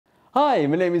Hi,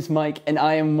 my name is Mike and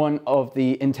I am one of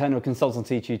the internal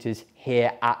consultancy tutors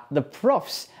here at the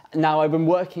Profs. Now, I've been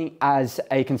working as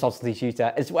a consultancy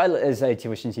tutor as well as a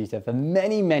tuition tutor for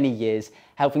many years,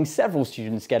 helping several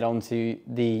students get onto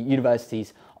the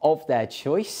universities of their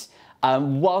choice,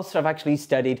 whilst I've actually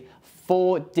studied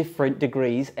 4 different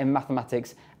degrees in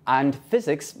mathematics and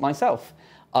physics myself,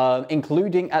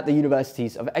 including at the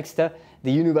universities of Exeter,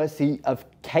 the University of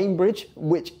Cambridge,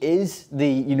 which is the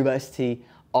university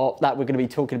that we're going to be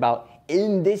talking about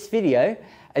in this video,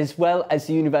 as well as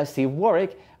the University of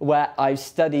Warwick, where I've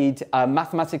studied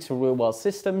mathematics for real-world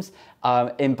systems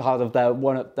in part of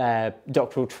one of their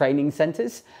doctoral training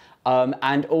centres,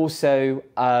 and also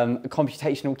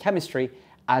computational chemistry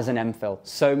as an MPhil.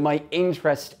 So my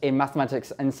interest in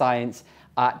mathematics and science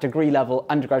at degree level,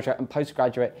 undergraduate and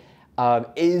postgraduate,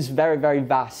 is very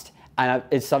vast, and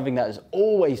it's something that has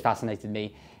always fascinated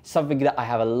me. Something that I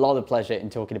have a lot of pleasure in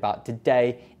talking about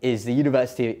today is the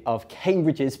University of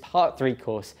Cambridge's Part 3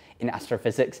 course in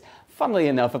astrophysics. Funnily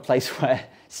enough, a place where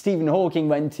Stephen Hawking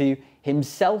went to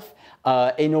himself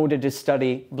in order to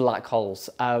study black holes,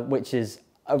 which is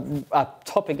a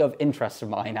topic of interest of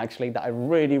mine, actually, that I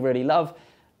really love.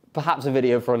 Perhaps a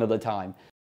video for another time.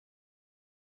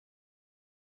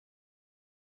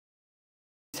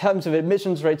 In terms of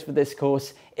admissions rates for this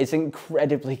course, it's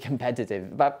incredibly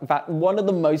competitive. In fact, one of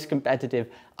the most competitive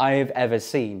I have ever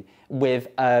seen, with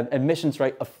an admissions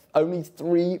rate of only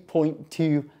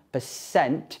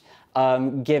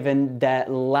 3.2% given their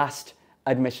last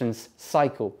admissions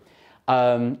cycle.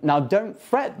 Now, don't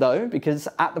fret though, because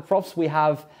at the Profs we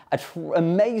have an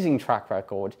amazing track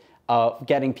record of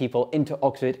getting people into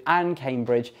Oxford and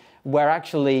Cambridge, where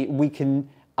actually we can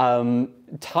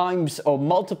times or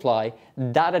multiply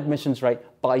that admissions rate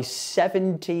by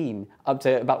 17, up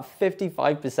to about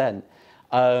 55%,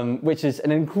 which is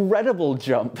an incredible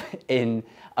jump in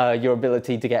your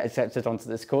ability to get accepted onto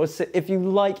this course. So if you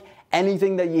like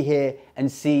anything that you hear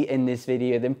and see in this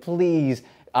video, then please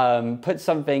put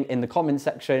something in the comment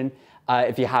section.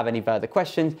 If you have any further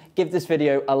questions, give this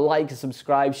video a like,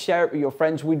 subscribe, share it with your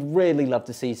friends. We'd really love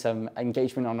to see some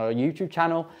engagement on our YouTube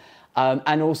channel.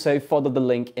 And also follow the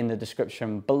link in the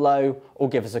description below, or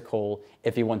give us a call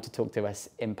if you want to talk to us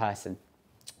in person.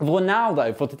 For now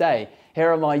though, for today,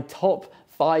 here are my top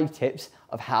 5 tips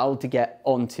of how to get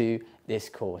onto this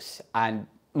course. And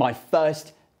my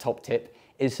first top tip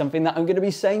is something that I'm going to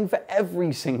be saying for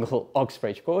every single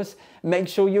Oxbridge course. Make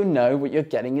sure you know what you're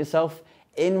getting yourself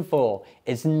in for.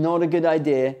 It's not a good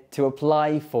idea to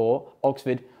apply for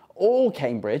Oxford or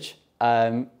Cambridge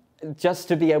just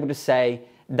to be able to say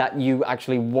that you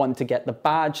actually want to get the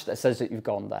badge that says that you've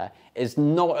gone there. Is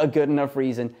not a good enough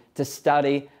reason to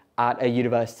study at a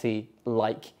university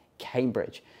like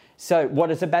Cambridge. So what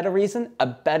is a better reason? A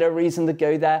better reason to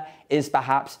go there is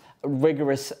perhaps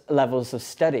rigorous levels of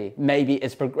study. Maybe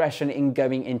it's progression in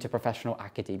going into professional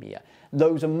academia.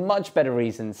 Those are much better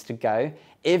reasons to go.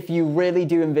 If you really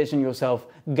do envision yourself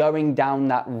going down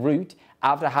that route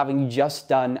after having just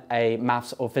done a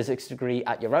maths or physics degree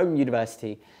at your own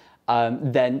university,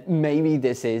 then maybe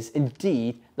this is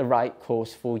indeed the right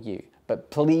course for you.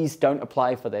 But please don't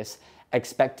apply for this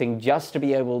expecting just to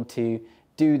be able to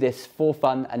do this for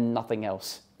fun and nothing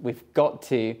else. We've got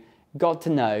to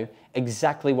know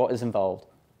exactly what is involved.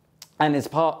 And as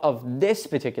part of this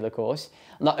particular course,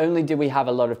 not only do we have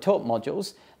a lot of taught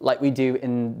modules, like we do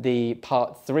in the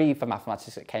Part 3 for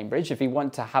Mathematics at Cambridge. If you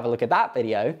want to have a look at that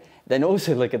video, then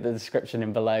also look at the description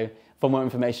in below for more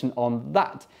information on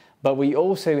that. But we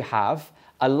also have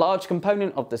a large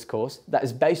component of this course that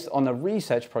is based on a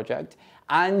research project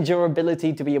and your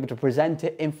ability to be able to present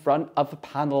it in front of a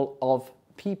panel of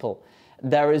people.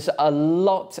 There is a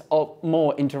lot of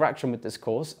more interaction with this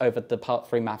course over the Part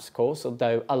 3 Maths course,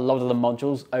 although a lot of the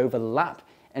modules overlap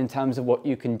in terms of what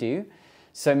you can do.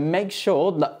 So make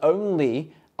sure not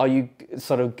only are you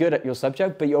sort of good at your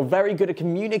subject, but you're very good at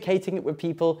communicating it with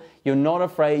people. You're not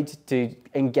afraid to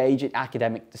engage in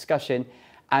academic discussion,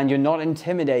 and you're not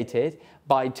intimidated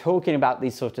by talking about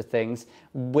these sorts of things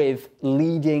with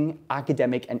leading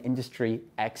academic and industry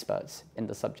experts in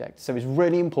the subject. So it's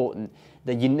really important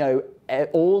that you know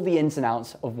all the ins and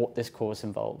outs of what this course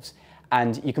involves.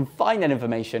 And you can find that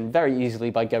information very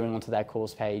easily by going onto their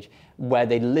course page, where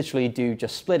they literally do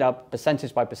just split up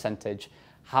percentage by percentage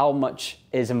how much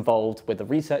is involved with the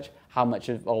research, how much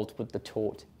is involved with the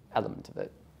taught element of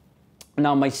it.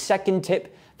 Now, my second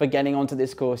tip for getting onto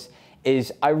this course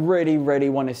is I really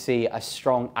want to see a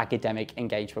strong academic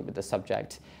engagement with the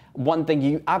subject. One thing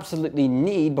you absolutely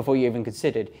need before you even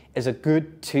consider it is a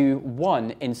good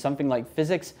 2-1 in something like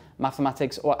physics,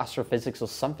 mathematics, or astrophysics, or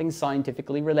something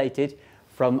scientifically related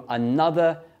from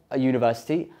another a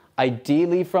university,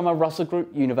 ideally from a Russell Group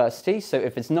university. So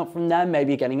if it's not from there,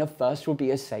 maybe getting a first will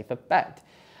be a safer bet.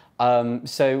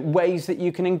 So ways that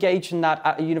you can engage in that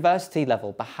at a university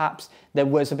level. Perhaps there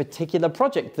was a particular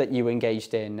project that you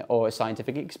engaged in or a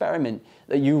scientific experiment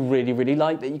that you really, really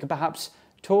liked that you could perhaps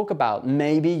talk about.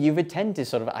 Maybe you've attended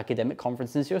sort of academic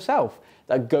conferences yourself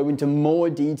that go into more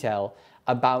detail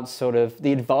about sort of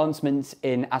the advancements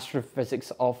in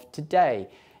astrophysics of today.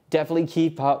 Definitely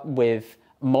keep up with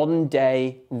modern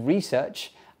day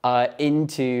research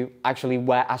into actually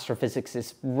where astrophysics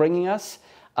is bringing us.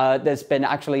 There's been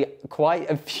actually quite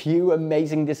a few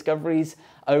amazing discoveries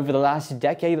over the last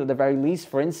decade at the very least.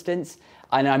 For instance,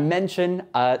 and I mentioned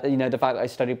the fact that I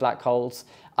studied black holes.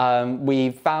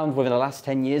 We found within the last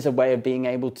 10 years a way of being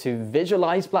able to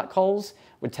visualize black holes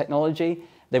with technology.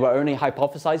 They were only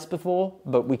hypothesized before,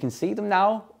 but we can see them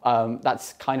now.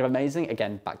 That's kind of amazing.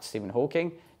 Again, back to Stephen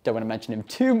Hawking. Don't want to mention him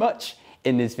too much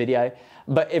in this video.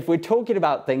 But if we're talking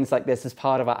about things like this as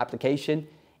part of our application,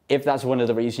 if that's one of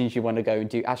the reasons you want to go and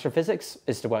do astrophysics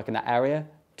is to work in that area,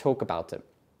 talk about it.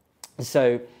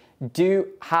 So do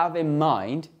have in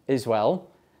mind as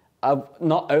well,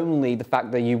 not only the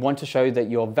fact that you want to show that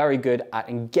you're very good at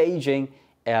engaging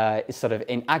sort of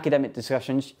in academic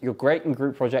discussions, you're great in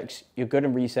group projects, you're good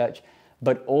in research,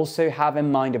 but also have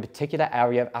in mind a particular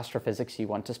area of astrophysics you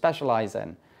want to specialize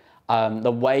in.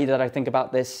 The way that I think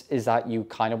about this is that you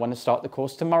kind of want to start the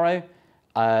course tomorrow.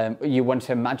 You want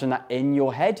to imagine that in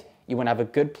your head. You want to have a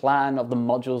good plan of the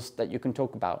modules that you can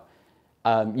talk about.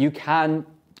 You can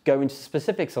go into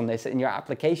specifics on this in your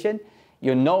application.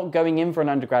 You're not going in for an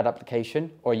undergrad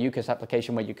application or a UCAS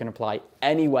application where you can apply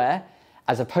anywhere.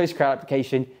 As a postgrad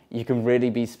application, you can really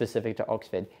be specific to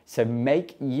Oxford. So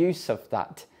make use of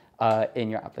that in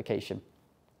your application.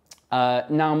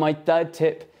 Now, my third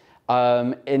tip,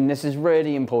 and this is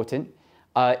really important,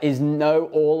 is know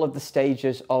all of the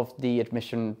stages of the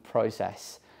admission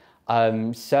process.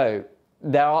 So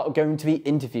there are going to be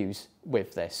interviews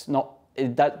with this.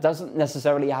 That doesn't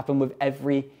necessarily happen with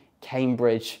every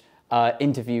Cambridge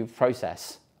interview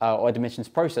process, or admissions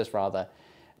process rather.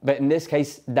 But in this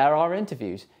case, there are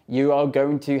interviews. You are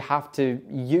going to have to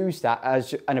use that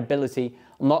as an ability,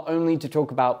 not only to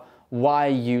talk about why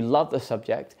you love the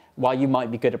subject, why you might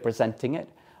be good at presenting it,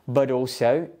 but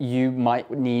also you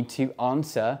might need to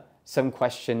answer some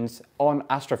questions on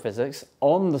astrophysics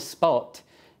on the spot,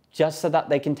 just so that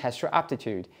they can test your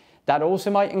aptitude. That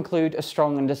also might include a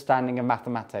strong understanding of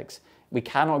mathematics. We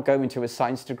cannot go into a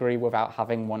science degree without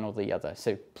having one or the other.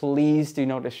 So please do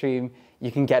not assume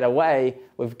you can get away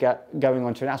with going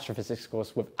onto an astrophysics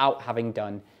course without having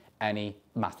done any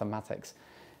mathematics.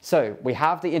 So we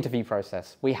have the interview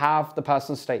process, we have the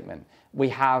personal statement, we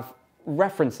have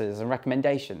references and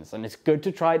recommendations, and it's good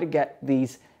to try to get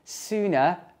these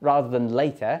sooner rather than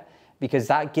later, because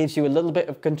that gives you a little bit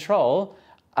of control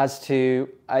as to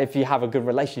if you have a good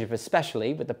relationship,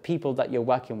 especially with the people that you're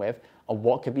working with, on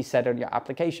what could be said on your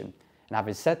application. And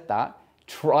having said that,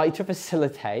 try to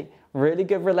facilitate really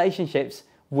good relationships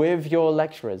with your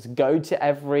lecturers. Go to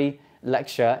every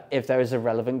lecture if there is a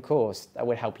relevant course that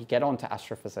would help you get onto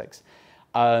astrophysics.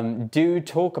 Do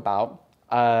talk about,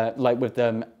 like with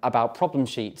them, about problem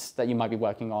sheets that you might be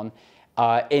working on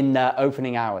in their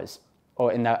opening hours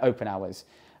or in their open hours.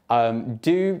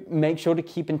 Do make sure to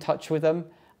keep in touch with them.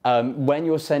 When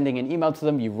you're sending an email to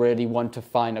them, you really want to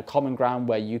find a common ground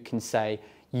where you can say,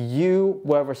 you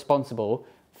were responsible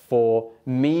for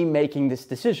me making this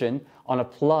decision on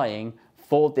applying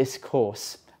for this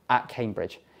course at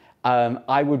Cambridge.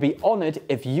 I would be honored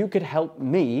if you could help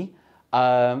me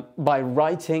by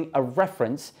writing a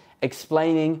reference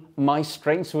explaining my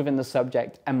strengths within the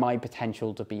subject and my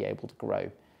potential to be able to grow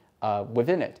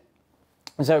within it.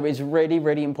 So it's really,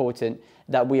 really important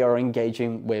that we are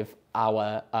engaging with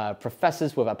our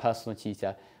professors, with our personal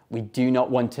tutor. We do not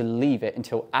want to leave it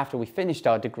until after we finished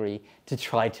our degree to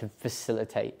try to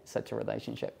facilitate such a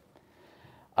relationship.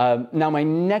 Now, my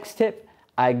next tip,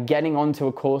 getting onto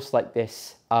a course like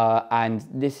this, and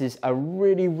this is a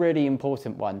really, really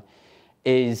important one,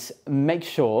 is make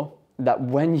sure that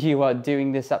when you are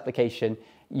doing this application,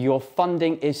 your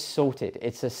funding is sorted.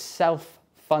 It's a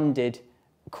self-funded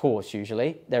course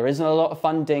usually. There isn't a lot of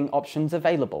funding options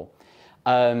available.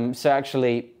 So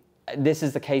actually, this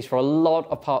is the case for a lot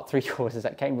of Part 3 courses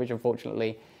at Cambridge,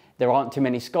 unfortunately. There aren't too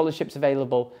many scholarships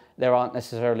available. There aren't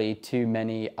necessarily too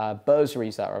many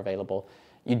bursaries that are available.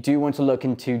 You do want to look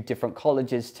into different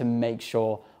colleges to make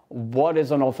sure what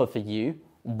is on offer for you,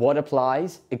 what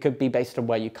applies. It could be based on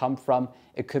where you come from.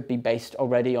 It could be based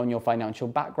already on your financial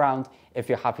background, if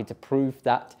you're happy to prove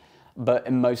that. But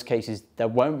in most cases, there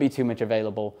won't be too much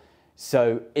available.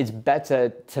 So it's better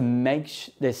to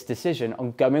make this decision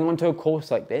on going onto a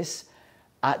course like this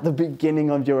at the beginning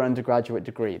of your undergraduate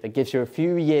degree. That gives you a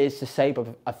few years to save up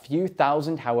a few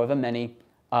thousand, however many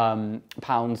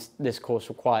pounds this course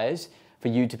requires for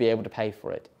you to be able to pay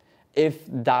for it, if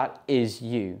that is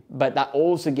you. But that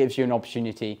also gives you an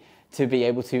opportunity to be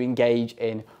able to engage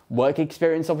in work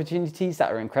experience opportunities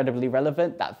that are incredibly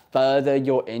relevant, that further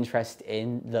your interest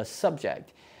in the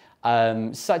subject.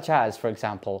 Such as, for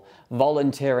example,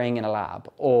 volunteering in a lab,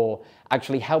 or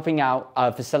actually helping out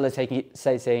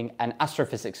facilitating an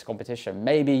astrophysics competition.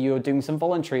 Maybe you're doing some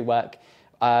voluntary work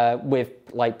with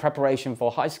like preparation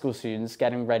for high school students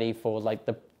getting ready for like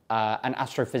an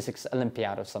astrophysics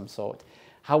Olympiad of some sort.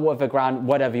 However grand,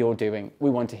 whatever you're doing,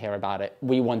 we want to hear about it.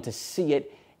 We want to see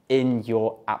it in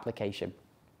your application.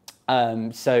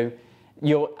 So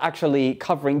you're actually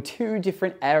covering two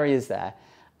different areas there,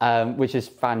 which is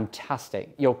fantastic.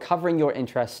 You're covering your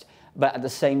interest, but at the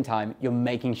same time, you're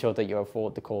making sure that you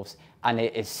afford the course, and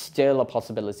it is still a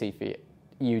possibility for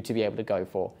you to be able to go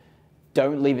for.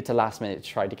 Don't leave it to last minute to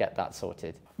try to get that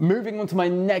sorted. Moving on to my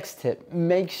next tip,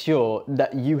 make sure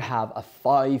that you have a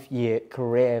 5-year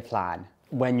career plan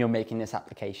when you're making this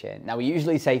application. Now, we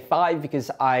usually say 5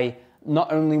 because I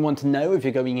not only want to know if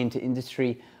you're going into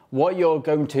industry, what you're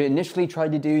going to initially try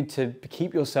to do to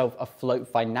keep yourself afloat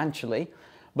financially,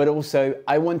 but also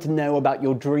I want to know about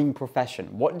your dream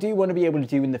profession. What do you want to be able to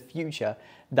do in the future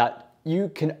that you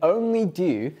can only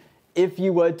do if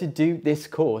you were to do this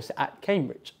course at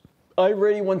Cambridge? I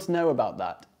really want to know about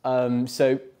that.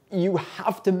 So you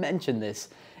have to mention this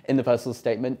in the personal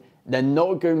statement. They're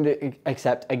not going to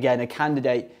accept, again, a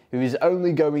candidate who is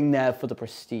only going there for the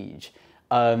prestige.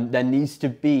 There needs to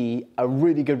be a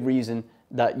really good reason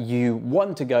that you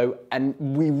want to go, and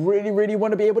we really, really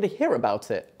want to be able to hear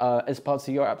about it as part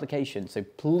of your application. So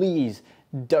please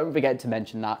don't forget to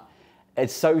mention that.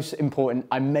 It's so important.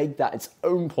 I make that its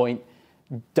own point.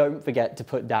 Don't forget to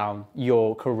put down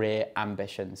your career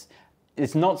ambitions.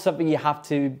 It's not something you have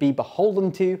to be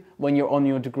beholden to when you're on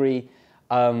your degree,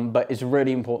 but it's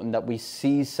really important that we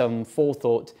see some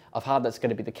forethought of how that's going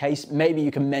to be the case. Maybe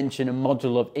you can mention a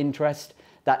module of interest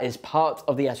that is part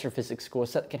of the astrophysics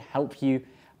course that can help you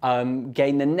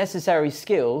gain the necessary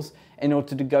skills in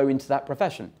order to go into that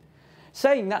profession.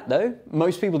 Saying that though,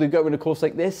 most people who go in a course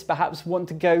like this perhaps want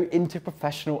to go into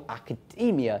professional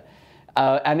academia.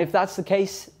 And if that's the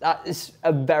case, that is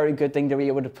a very good thing to be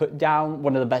able to put down,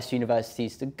 one of the best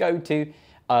universities to go to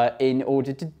in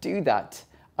order to do that.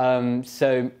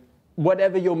 So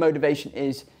whatever your motivation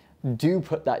is, do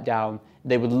put that down.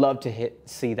 They would love to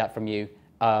see that from you,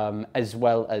 as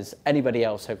well as anybody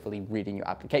else hopefully reading your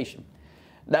application.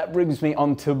 That brings me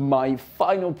on to my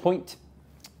final point,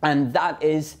 and that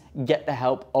is get the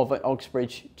help of an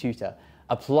Oxbridge tutor.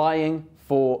 Applying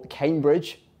for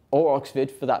Cambridge, or Oxford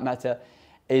for that matter,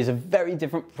 is a very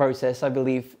different process, I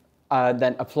believe,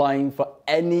 than applying for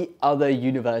any other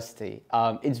university.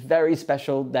 It's very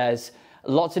special. There's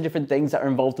lots of different things that are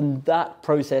involved in that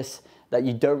process that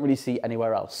you don't really see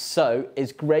anywhere else. So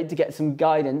it's great to get some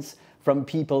guidance from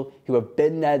people who have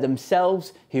been there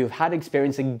themselves, who've had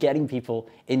experience in getting people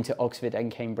into Oxford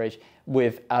and Cambridge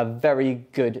with a very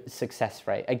good success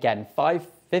rate. Again,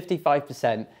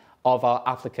 55% of our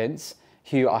applicants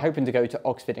who are hoping to go to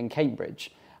Oxford and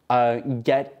Cambridge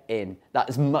get in. That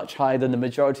is much higher than the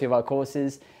majority of our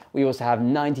courses. We also have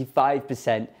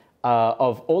 95%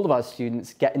 of all of our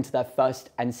students get into their first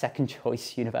and second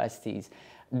choice universities.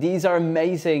 These are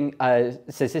amazing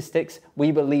statistics.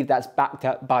 We believe that's backed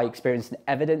up by experience and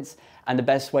evidence. And the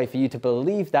best way for you to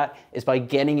believe that is by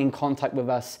getting in contact with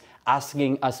us,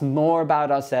 asking us more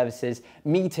about our services,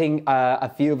 meeting a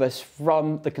few of us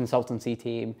from the consultancy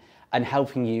team, and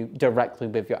helping you directly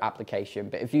with your application.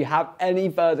 But if you have any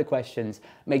further questions,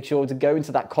 make sure to go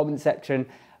into that comment section,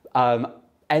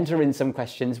 enter in some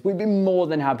questions. We'd be more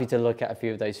than happy to look at a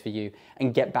few of those for you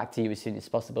and get back to you as soon as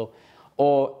possible.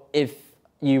 Or if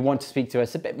you want to speak to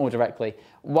us a bit more directly,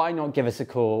 why not give us a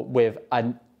call with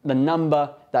the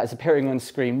number that is appearing on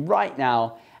screen right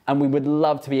now, and we would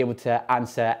love to be able to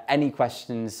answer any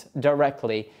questions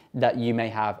directly that you may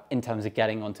have in terms of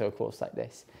getting onto a course like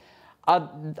this.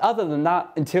 Other than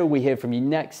that, until we hear from you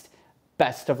next,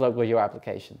 best of luck with your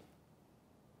application.